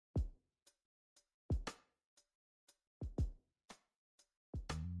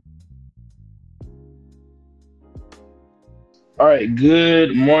All right,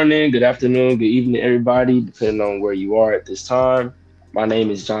 good morning, good afternoon, good evening, everybody, depending on where you are at this time. My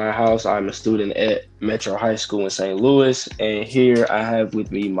name is John House. I'm a student at Metro High School in St. Louis, and here I have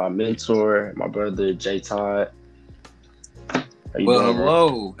with me my mentor, my brother Jay Todd. How you Well, doing,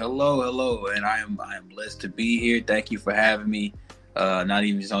 bro? hello, and I am blessed to be here. Thank you for having me. Not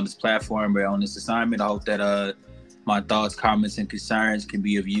even just on this platform, but on this assignment. I hope that my thoughts, comments, and concerns can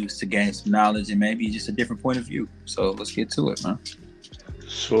be of use to gain some knowledge and maybe just a different point of view. So let's get to it, man.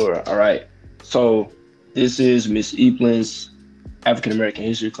 Sure. All right. So this is Miss Epling's African American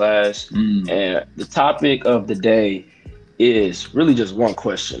history class, Mm. and the topic of the day is really just one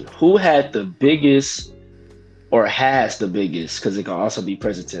question: Who had the biggest or has the biggest, because it can also be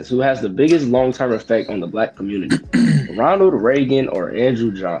present tense, who has the biggest long-term effect on the black community? Ronald Reagan or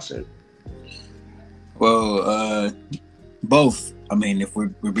Andrew Johnson? Well, both. I mean, if we're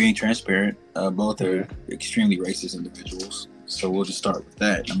being transparent, both are Mhm. extremely racist individuals. So we'll just start with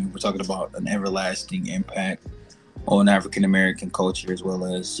that. I mean, we're talking about an everlasting impact on African American culture as well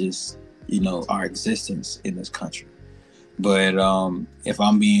as just our existence in this country. But if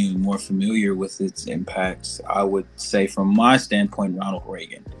I'm being more familiar with its impacts, I would say, from my standpoint, Ronald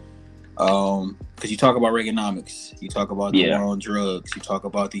Reagan. Because you talk about Reaganomics, you talk about the war Yeah. on drugs, you talk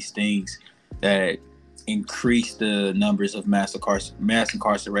about these things that increase the numbers of mass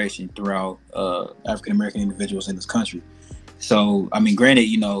incarceration throughout African American individuals in this country. So, I mean, granted,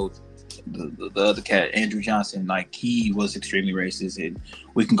 the other cat, Andrew Johnson, like, he was extremely racist, and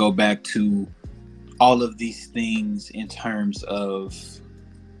we can go back to all of these things in terms of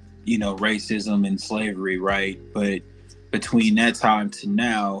racism and slavery, right? But between that time to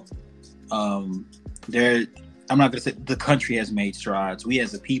now, there I'm not gonna say the country has made strides. We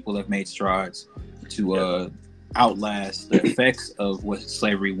as a people have made strides to outlast the effects of what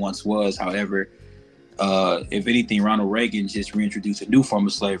slavery once was. However, if anything, Ronald Reagan just reintroduced a new form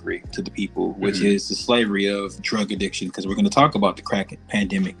of slavery to the people, which is the slavery of drug addiction. Because we're going to talk about the crack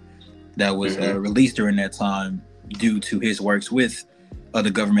pandemic that was released during that time due to his works with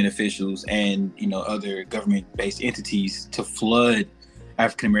other government officials and other government-based entities to flood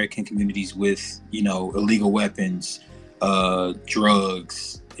African American communities with illegal weapons,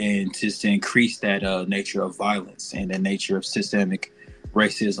 drugs, and just to increase that nature of violence and that nature of systemic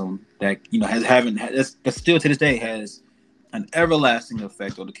racism that that still to this day has an everlasting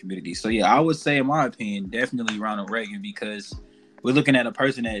effect on the community. So yeah, I would say, in my opinion, definitely Ronald Reagan, because we're looking at a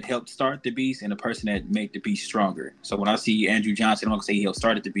person that helped start the beast and a person that made the beast stronger. So when I see Andrew Johnson, I'm not gonna say he helped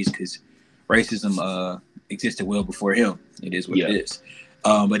start the beast, because racism existed well before him. It is what it Yeah. is.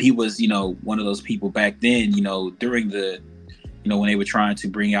 But he was, one of those people back then, during the, when they were trying to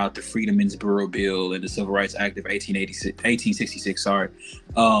bring out the Freedmen's Bureau Bill and the Civil Rights Act of 1866,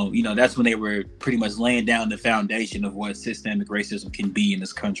 that's when they were pretty much laying down the foundation of what systemic racism can be in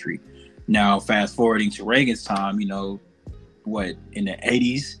this country. Now, fast forwarding to Reagan's time, in the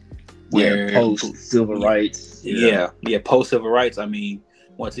 80s, Yeah. where Post civil rights. post civil rights. I mean,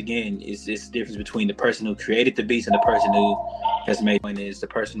 once again, it's this difference between the person who created the beast and the person who has made it. Is the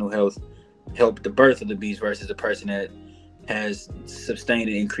person who helped the birth of the beast versus the person that has sustained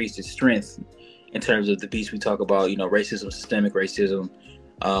and increased its strength. In terms of the beast, we talk about racism, systemic racism.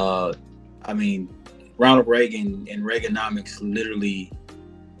 I mean, Ronald Reagan and Reaganomics literally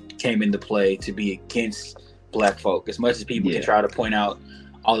came into play to be against black folk. As much as people can try to point out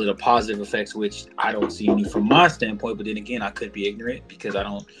all of the positive effects, which I don't see any from my standpoint, but then again, I could be ignorant because I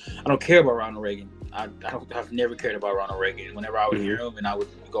don't care about Ronald Reagan. I've never cared about Ronald Reagan. Whenever I would hear him and I would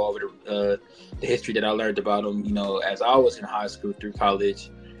go over the history that I learned about him, as I was in high school through college,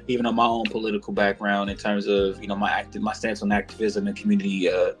 even on my own political background in terms of my stance on activism and community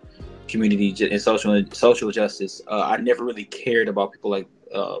and social justice, I never really cared about people like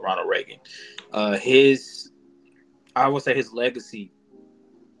Ronald Reagan. I would say his legacy,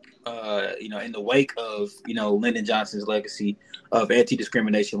 in the wake of Lyndon Johnson's legacy of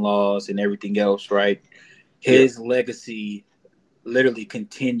anti-discrimination laws and everything else, right? His legacy literally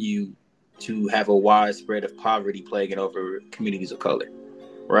continued to have a widespread of poverty plaguing over communities of color,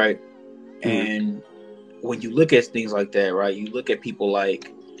 right? And when you look at things like that, right, you look at people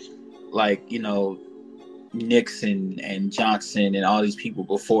like Nixon and Johnson and all these people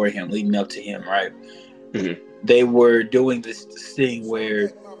before him, leading up to him, right? They were doing this thing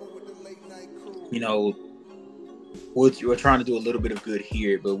where we're trying to do a little bit of good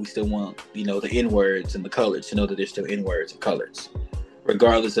here, but we still want the N-words and the colors to know that there's still N-words and colors,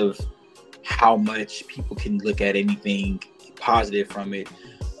 regardless of how much people can look at anything positive from it.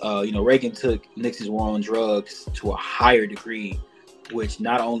 Reagan took Nixon's war on drugs to a higher degree, which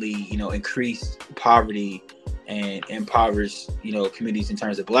not only increased poverty and impoverish, communities in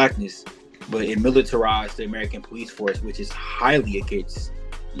terms of blackness, but it militarized the American police force, which is highly against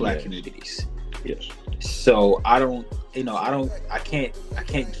black communities. Yes. So I can't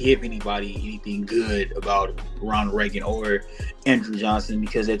give anybody anything good about Ronald Reagan or Andrew Johnson,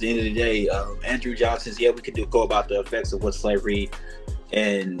 because at the end of the day, Andrew Johnson's, we could go about the effects of what slavery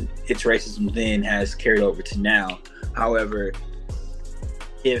and its racism then has carried over to now. However,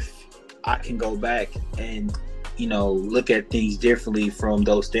 if I can go back and look at things differently from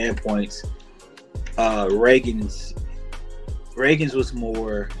those standpoints, Reagan's was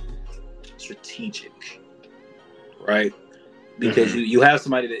more strategic, right? Because you have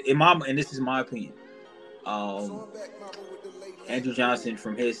somebody that, and this is my opinion, Andrew Johnson,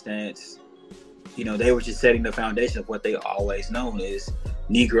 from his stance, they were just setting the foundation of what they always known is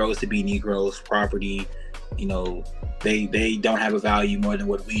Negroes to be Negroes, property, they don't have a value more than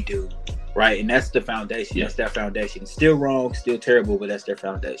what we do, right? And that's the foundation. That's their foundation. Still wrong, still terrible, but that's their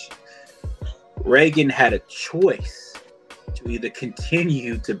foundation. Reagan had a choice to either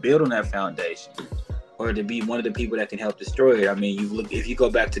continue to build on that foundation or to be one of the people that can help destroy it. I mean, if you go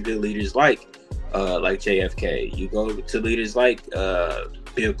back to good leaders like JFK, you go to leaders like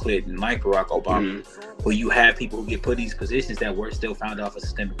Bill Clinton, like Barack Obama, where you have people who get put in these positions that were still founded off of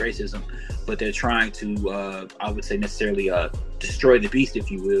systemic racism, but they're trying to, I would say necessarily destroy the beast,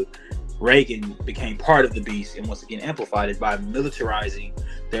 if you will. Reagan became part of the beast and once again amplified it by militarizing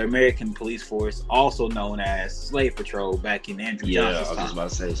the American police force, also known as Slave Patrol, back in Andrew Johnson's time. I was about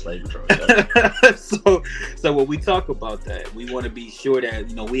to say Slave Patrol. So when we talk about that, we want to be sure that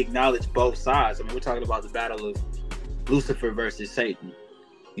we acknowledge both sides. I mean, we're talking about the battle of Lucifer versus Satan.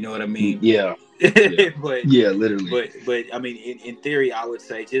 You know what I mean? Yeah. But literally. But I mean, in theory, I would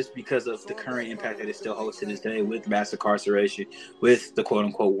say just because of the current impact that it still holds to this day, with mass incarceration, with the quote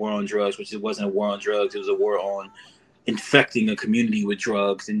unquote war on drugs, which it wasn't a war on drugs, it was a war on infecting a community with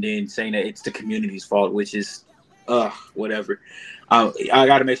drugs, and then saying that it's the community's fault, which is whatever. I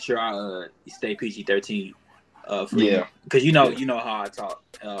got to make sure I stay PG-13. Because you know how I talk.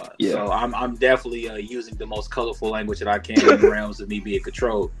 So I'm definitely using the most colorful language that I can in the realms of me being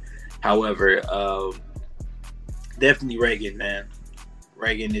controlled. However, definitely Reagan, man.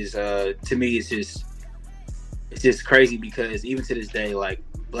 Reagan is to me, it's just crazy, because even to this day, like,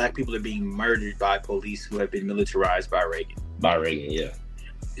 black people are being murdered by police who have been militarized by Reagan.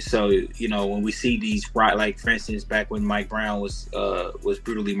 So when we see these, like for instance, back when Mike Brown was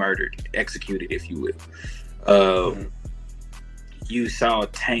brutally murdered, executed, if you will. You saw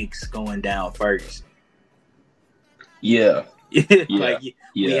tanks going down first. There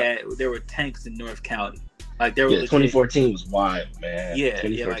were tanks in North County. Like, there were 2014 was wild, man.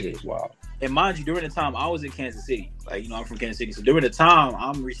 2014 was wild. And mind you, during the time I was in Kansas City, like, I'm from Kansas City, so during the time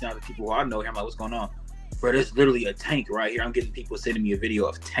I'm reaching out to people who I know, I'm like, what's going on? Bro, there's literally a tank right here. I'm getting people sending me a video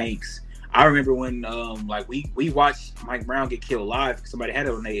of tanks. I remember when we watched Mike Brown get killed live, because somebody had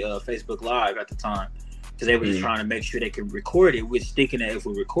it on their Facebook Live at the time. Because they were just trying to make sure they could record it, which, thinking that if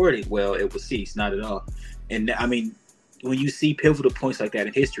we recorded, well, it would cease. Not at all. And I mean, when you see pivotal points like that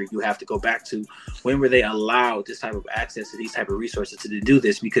in history, you have to go back to when were they allowed this type of access to these type of resources to do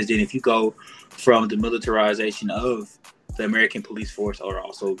this? Because then if you go from the militarization of the American police force, or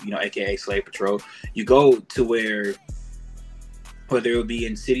also, AKA Slave Patrol, you go to where there would be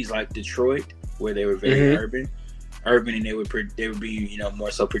in cities like Detroit, where they were very urban, and they would be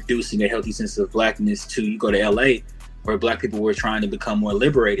more so producing a healthy sense of blackness. To you go to LA, where black people were trying to become more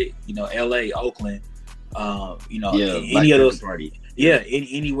liberated. LA, Oakland, any of those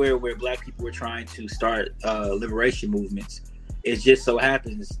anywhere where black people were trying to start liberation movements. It just so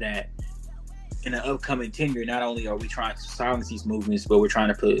happens that in the upcoming tenure, not only are we trying to silence these movements, but we're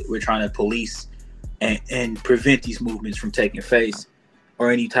trying to police and prevent these movements from taking place or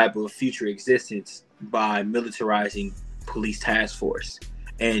any type of future existence by militarizing police task force.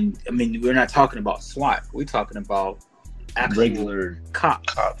 And I mean, we're not talking about SWAT. We're talking about actual regular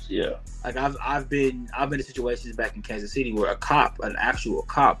cops. Like, I've been in situations back in Kansas City where an actual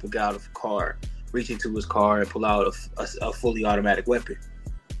cop would get out of a car, reach into his car, and pull out a fully automatic weapon.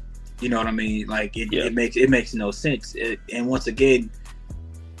 You know what I mean? Like, it makes no sense. And once again,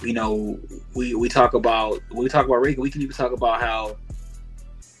 we talk about Reagan. We can even talk about how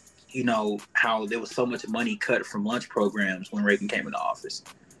there was so much money cut from lunch programs when Reagan came into office.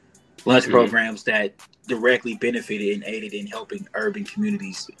 Lunch programs that directly benefited and aided in helping urban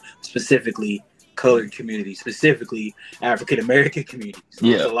communities, specifically colored communities, specifically African American communities.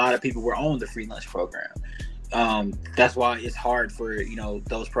 A lot of people were on the free lunch program. That's why it's hard for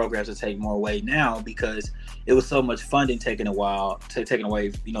those programs to take more weight now, because it was so much funding taken away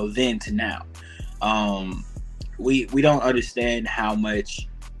then to now. we don't understand how much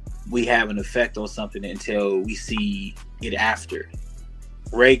we have an effect on something until we see it after.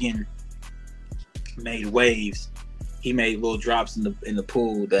 Reagan made waves. He made little drops in the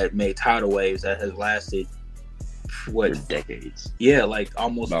pool that made tidal waves that has lasted for decades. Yeah, like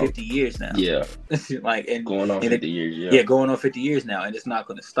almost 50 years now. Yeah, like and going on 50 years. Yeah, going on 50 years now, and it's not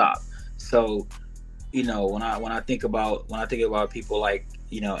going to stop. So, you know, when I think about people like,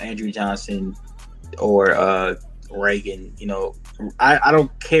 you know, Andrew Johnson or Reagan, you know, I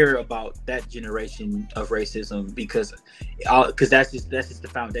don't care about that generation of racism because that's just the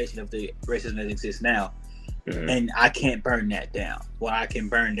foundation of the racism that exists now. Mm-hmm. And I can't burn that down. What I can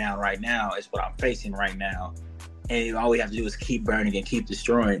burn down right now is what I'm facing right now. And all we have to do is keep burning and keep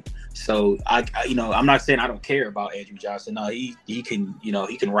destroying. So I you know, I'm not saying I don't care about Andrew Johnson. No, he can, you know,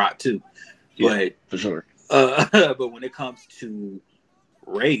 he can rock too. Yeah, but for sure. But when it comes to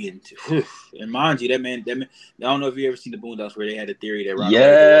Reagan, and mind you, that man, I don't know if you ever seen the Boondocks where they had a theory that Ronald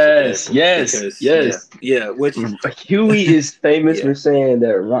Reagan yes. Which Huey is famous for saying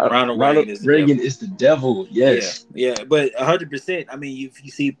that Ronald Reagan is the devil. Yes, yeah, but 100%. I mean, you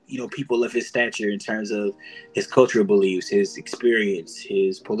see, you know, people of his stature in terms of his cultural beliefs, his experience,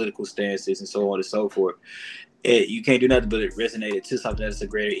 his political stances, and so on and so forth. You can't do nothing but resonate it to something that's a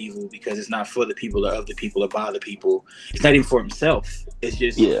greater evil because it's not for the people or of the people or by the people. It's not even for himself. It's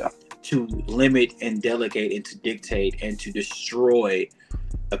just to limit and delegate and to dictate and to destroy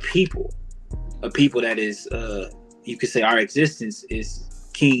a people that is, you could say our existence is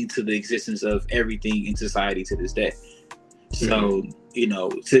key to the existence of everything in society to this day. So, you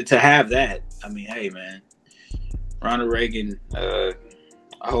know, to have that, I mean, hey, man, Ronald Reagan, I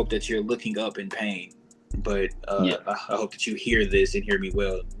hope that you're looking up in pain. But I hope that you hear this and hear me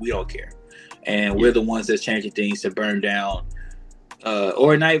well. We don't care, and we're the ones that's changing things to burn down,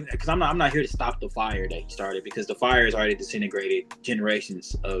 or not even, because I'm not here to stop the fire that he started, because the fire has already disintegrated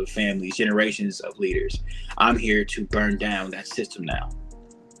generations of families, generations of leaders. I'm here to burn down that system now.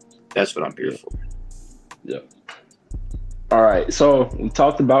 That's what I'm here for. Yeah. All right. So we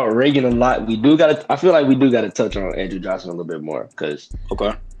talked about Reagan a lot. I feel like we do got to touch on Andrew Johnson a little bit more because.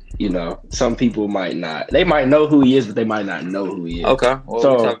 Okay. You know, some people might not. They might know who he is, but they might not know who he is. Okay.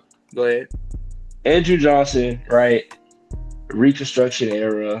 Well, go ahead. Andrew Johnson, right? Reconstruction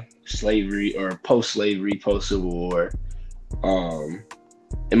era, slavery or post-slavery, post-Civil War.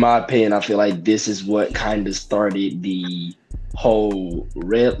 In my opinion, I feel like this is what kind of started the whole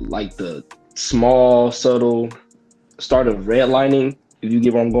the small, subtle start of redlining. If you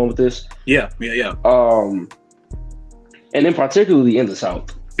get where I'm going with this. Yeah. And then particularly in the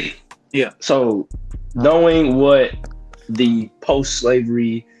South. Yeah. So knowing what the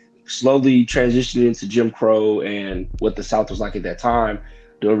post-slavery slowly transitioned into Jim Crow and what the South was like at that time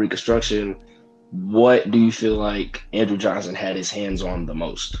during Reconstruction, what do you feel like Andrew Johnson had his hands on the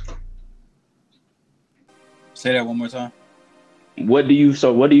most? Say that one more time. What do you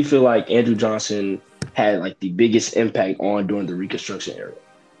feel like Andrew Johnson had like the biggest impact on during the Reconstruction era?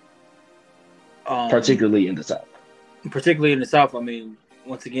 Particularly in the South. Particularly in the South, I mean,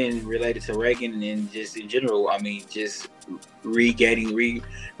 once again, related to Reagan and just in general, I mean, just rebranding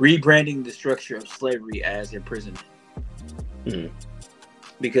the structure of slavery as imprisonment. Mm-hmm.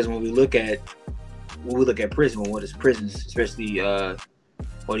 Because when we look at prison, what is prisons, especially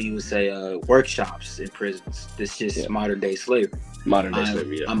what do you say, workshops in prisons? This just modern day slavery.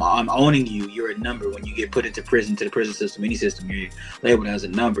 Slavery. Yeah. I'm owning you. You're a number. When you get put into prison, to the prison system, any system, you're labeled as a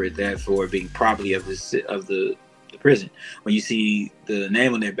number. Therefore, being property of the prison. When you see the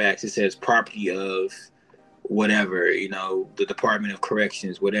name on their backs, it says property of whatever, you know, the Department of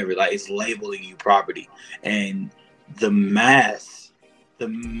Corrections, whatever. Like, it's labeling you property. And the mass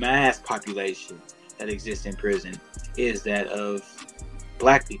population that exists in prison is that of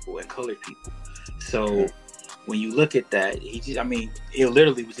Black people and colored people. So when you look at that, it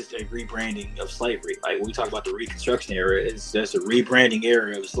literally was just a rebranding of slavery. Like, when we talk about the Reconstruction era, it's just a rebranding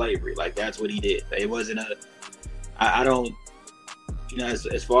era of slavery. Like, that's what he did. It wasn't I don't, you know,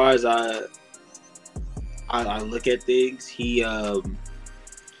 as far as I look at things, he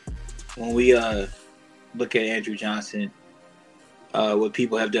when we look at Andrew Johnson, what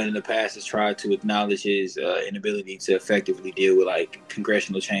people have done in the past is try to acknowledge his inability to effectively deal with like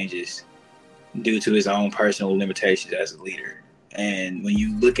congressional changes due to his own personal limitations as a leader. And when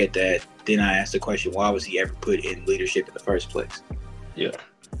you look at that, then I ask the question, why was he ever put in leadership in the first place? Yeah.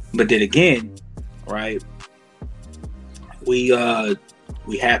 But then again, right, we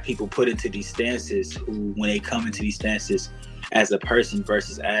have people put into these stances who, when they come into these stances as a person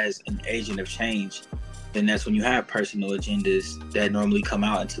versus as an agent of change, then that's when you have personal agendas that normally come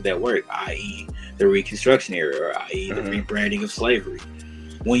out into that work, i.e. the Reconstruction era, or i.e. the rebranding of slavery.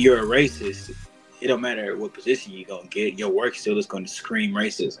 When you're a racist, it don't matter what position you're going to get, your work still is going to scream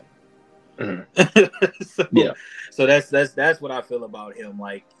racism. So that's what I feel about him,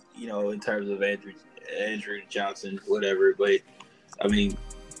 like, you know, in terms of Andrew Johnson, whatever. But I mean,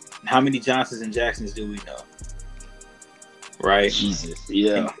 how many Johnsons and Jacksons do we know? Right? Jesus.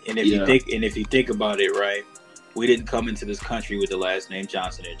 Yeah. And if you think about it, right, we didn't come into this country with the last name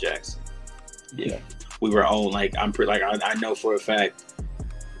Johnson and Jackson. Yeah. We were owned, like, I know for a fact,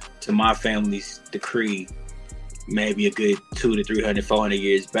 to my family's decree, maybe a good 200 to 300, 400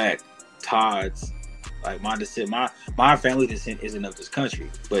 years back, Todd's, like, my family descent isn't of this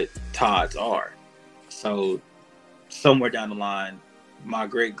country, but Todd's are. So somewhere down the line, my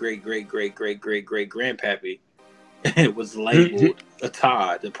great grandpappy was labeled a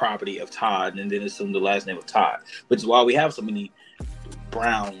Todd, the property of Todd, and then assumed the last name of Todd, which is why we have so many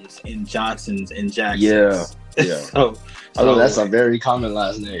Browns and Johnsons and Jacksons. Yeah. So that's a very common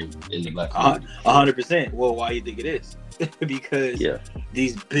last name in the black community. 100%. Well, why do you think it is? Because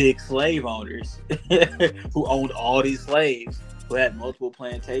these big slave owners who owned all these slaves, who had multiple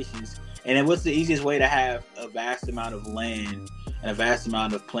plantations, and then what's the easiest way to have a vast amount of land and a vast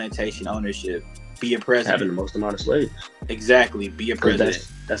amount of plantation ownership? Be a president. Having the most amount of slaves. Exactly. Be a president.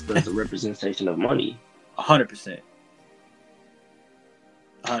 That's the representation of money. 100%.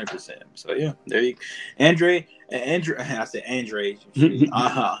 100%. So yeah, there you go. Andrew. I said Andre.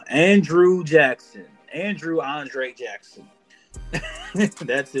 Andrew Jackson. Andre Jackson.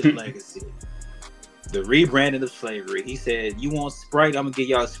 That's his legacy. The rebranding of slavery. He said, "You want Sprite? I'm gonna give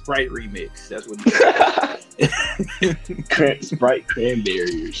y'all a Sprite remix." That's what he said. Sprite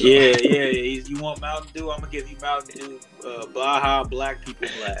cranberry or something. Yeah. You want Mountain Dew? I'm gonna give you Mountain Dew Baja Black People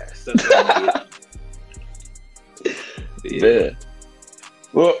Blast. That's what I'm gonna give you. Yeah.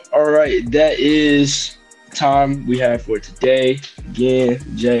 Well, all right. That is time we have for today. Again,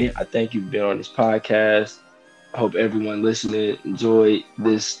 Jay, I thank you for being on this podcast. I hope everyone listening enjoyed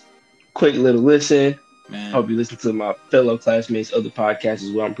this quick little listen. Man. Hope you listen to my fellow classmates' other podcasts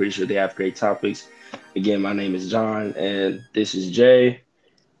as well. I'm pretty sure they have great topics. Again, my name is John, and this is Jay.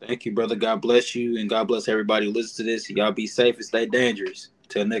 Thank you, brother. God bless you, and God bless everybody who listens to this. Y'all be safe and stay dangerous.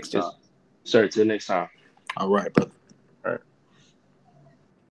 Till next time. Yes, sir, till next time. All right, brother.